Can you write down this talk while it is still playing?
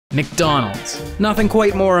McDonald's. Nothing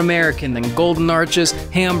quite more American than golden arches,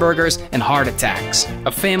 hamburgers, and heart attacks.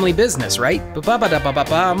 A family business, right?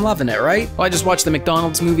 Ba-ba-ba-da-ba-ba-ba, I'm loving it, right? Well, I just watched the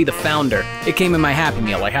McDonald's movie The Founder. It came in my Happy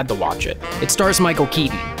Meal, I had to watch it. It stars Michael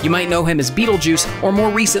Keaton. You might know him as Beetlejuice, or more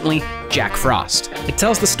recently, Jack Frost. It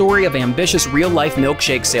tells the story of ambitious real-life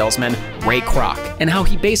milkshake salesman Ray Kroc, and how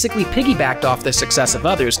he basically piggybacked off the success of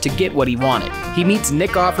others to get what he wanted. He meets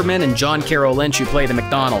Nick Offerman and John Carroll Lynch, who play the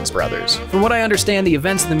McDonald's brothers. From what I understand, the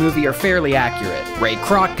events of the movie are fairly accurate. Ray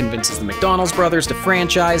Kroc convinces the McDonald's brothers to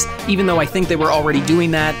franchise, even though I think they were already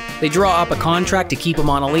doing that. They draw up a contract to keep him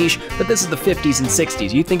on a leash, but this is the 50s and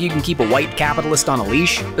 60s. You think you can keep a white capitalist on a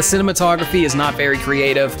leash? The cinematography is not very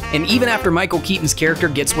creative, and even after Michael Keaton's character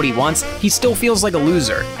gets what he wants, he still feels like a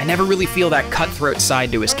loser. I never really feel that cutthroat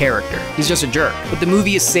side to his character. He's just a jerk. But the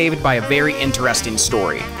movie is saved by a very interesting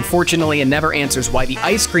story. Unfortunately, it never answers why the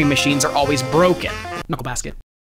ice cream machines are always broken. Knuckle basket.